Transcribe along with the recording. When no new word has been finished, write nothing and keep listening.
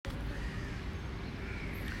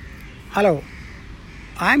Hello,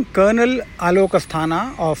 I'm Colonel Alok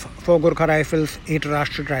Asthana of 4 Gurkha Rifles, 8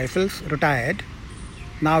 Rashtriya Rifles, retired,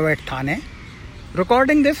 now at Thane,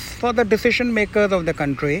 recording this for the decision makers of the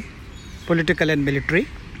country, political and military,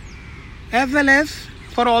 as well as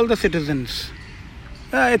for all the citizens.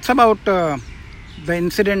 It's about the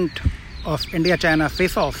incident of India-China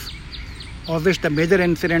face-off, of which the major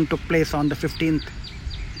incident took place on the 15th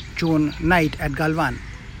June night at Galwan.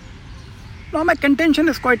 Now, my contention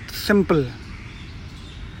is quite simple.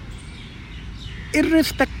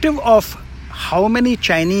 Irrespective of how many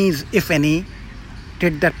Chinese, if any,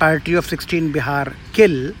 did that party of 16 Bihar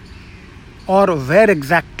kill, or where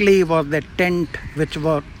exactly was the tent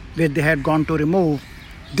where they had gone to remove,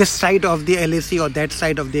 this side of the LAC or that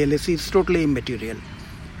side of the LAC is totally immaterial.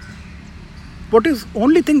 What is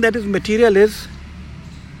only thing that is material is,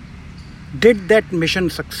 did that mission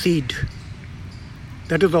succeed?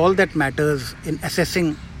 That is all that matters in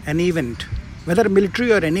assessing an event, whether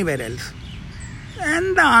military or anywhere else.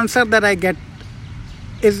 And the answer that I get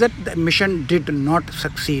is that the mission did not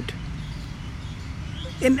succeed.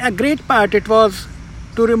 In a great part, it was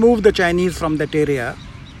to remove the Chinese from that area,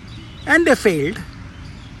 and they failed.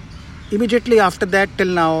 Immediately after that, till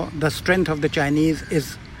now, the strength of the Chinese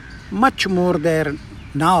is much more there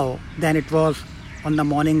now than it was on the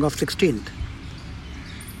morning of 16th.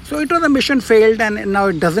 So it was a mission failed, and now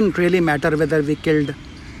it doesn't really matter whether we killed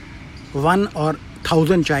 1 or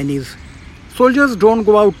 1,000 Chinese. Soldiers don't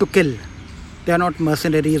go out to kill. They are not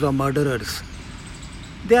mercenaries or murderers.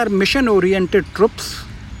 They are mission-oriented troops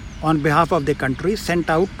on behalf of the country sent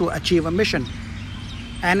out to achieve a mission.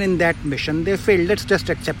 And in that mission, they failed. Let's just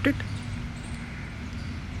accept it.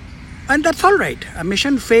 And that's all right. A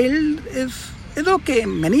mission failed is okay.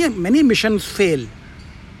 Many missions fail.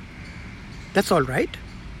 That's all right.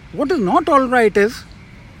 What is not all right is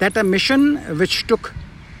that a mission which took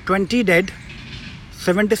 20 dead,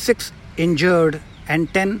 76 injured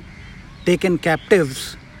and 10 taken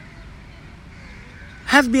captives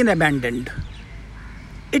has been abandoned.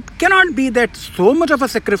 It cannot be that so much of a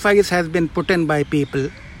sacrifice has been put in by people,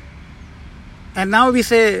 and now we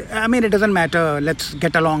say, it doesn't matter, let's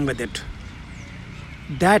get along with it.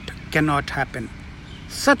 That cannot happen.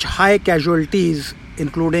 Such high casualties,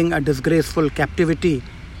 including a disgraceful captivity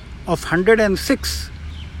of 106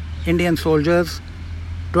 Indian soldiers,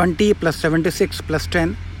 20 plus 76 plus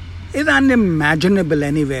 10, is unimaginable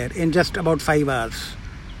anywhere in just about 5 hours.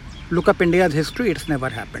 Look up India's history, it's never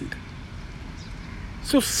happened.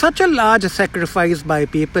 So such a large sacrifice by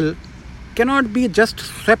people cannot be just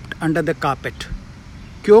swept under the carpet.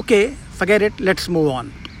 Okay, forget it, let's move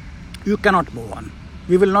on. You cannot move on.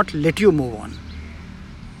 We will not let you move on.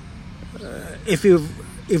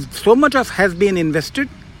 If so much of has been invested,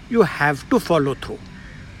 you have to follow through.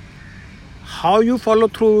 How you follow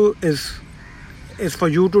through is for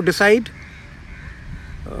you to decide.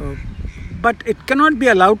 But it cannot be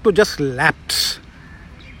allowed to just lapse.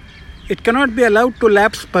 It cannot be allowed to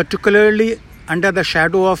lapse, particularly under the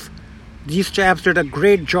shadow of these chaps did a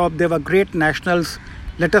great job, they were great nationals,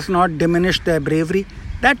 let us not diminish their bravery.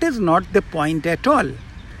 That is not the point at all.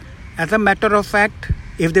 As a matter of fact,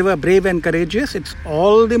 if they were brave and courageous, it's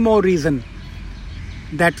all the more reason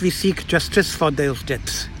that we seek justice for those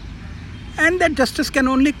deaths. And that justice can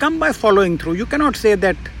only come by following through. You cannot say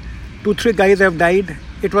that 2-3 guys have died,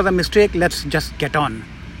 it was a mistake, let's just get on.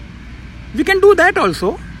 We can do that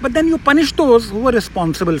also, but then you punish those who were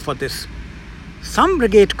responsible for this. Some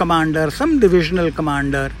brigade commander, some divisional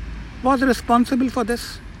commander was responsible for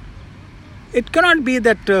this. It cannot be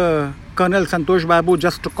that Colonel Santosh Babu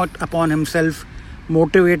just took it upon himself,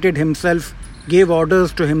 motivated himself, gave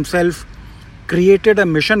orders to himself, created a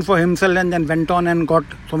mission for himself, and then went on and got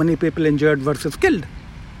so many people injured versus killed.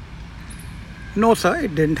 No, sir,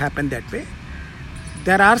 it didn't happen that way.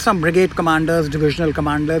 There are some brigade commanders, divisional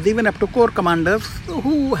commanders, even up to corps commanders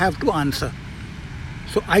who have to answer.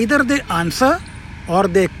 So either they answer, or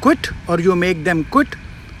they quit, or you make them quit,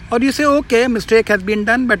 or you say, okay, mistake has been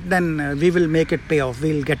done, but then we will make it pay off.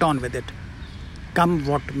 We'll get on with it. Come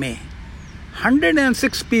what may.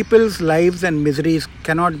 106 people's lives and miseries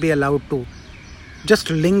cannot be allowed to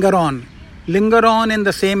just linger on in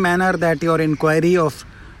the same manner that your inquiry of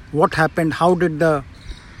what happened, how did the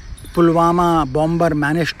Pulwama bomber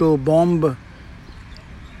manage to bomb the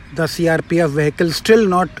CRPF vehicle, still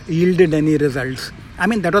not yielded any results.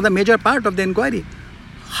 That was a major part of the inquiry.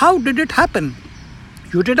 How did it happen?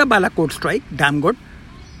 You did a Balakot strike, damn good.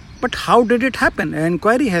 But how did it happen? An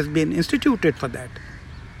inquiry has been instituted for that.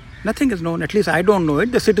 Nothing is known. At least I don't know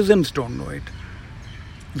it. The citizens don't know it.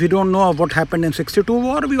 We don't know what happened in 62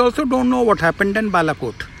 war. We also don't know what happened in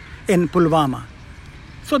Balakot, in Pulwama.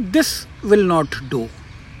 So this will not do.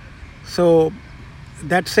 So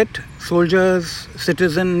that's it. Soldiers,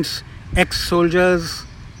 citizens, ex-soldiers,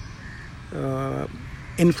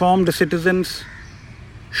 informed citizens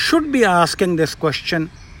should be asking this question.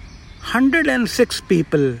 106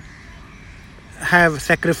 people have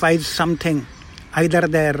sacrificed something, either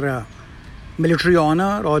their military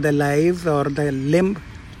honor or their lives or their limb,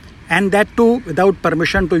 and that too without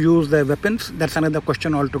permission to use their weapons. That's another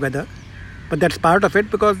question altogether. But that's part of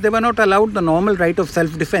it, because they were not allowed the normal right of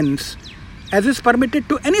self-defense as is permitted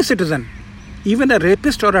to any citizen. Even a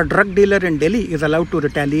rapist or a drug dealer in Delhi is allowed to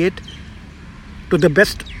retaliate to the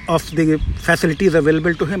best of the facilities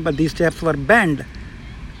available to him, but these chaps were banned.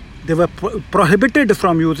 They were prohibited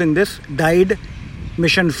from using this, died,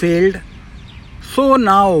 mission failed. So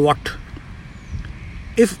now what?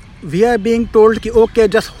 If we are being told, okay,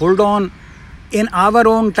 just hold on, in our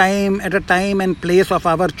own time, at a time and place of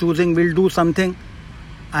our choosing, we'll do something.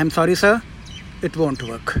 I'm sorry, sir, it won't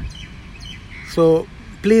work. So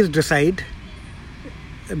please decide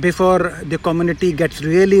before the community gets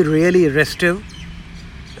really, really restive.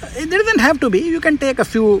 It doesn't have to be. You can take a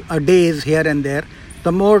few days here and there.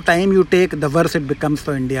 The more time you take, the worse it becomes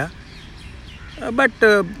for India. But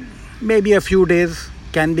maybe a few days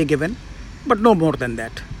can be given, but no more than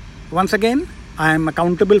that. Once again, I am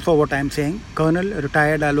accountable for what I am saying. Colonel,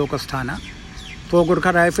 retired Alok Asthana, 4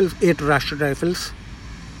 Gurkha Rifles, 8 Rashtra Rifles.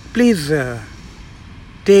 Please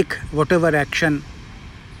take whatever action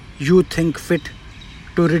you think fit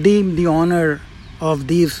to redeem the honor of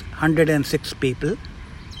these 106 people.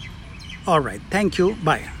 All right. Thank you.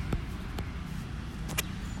 Bye.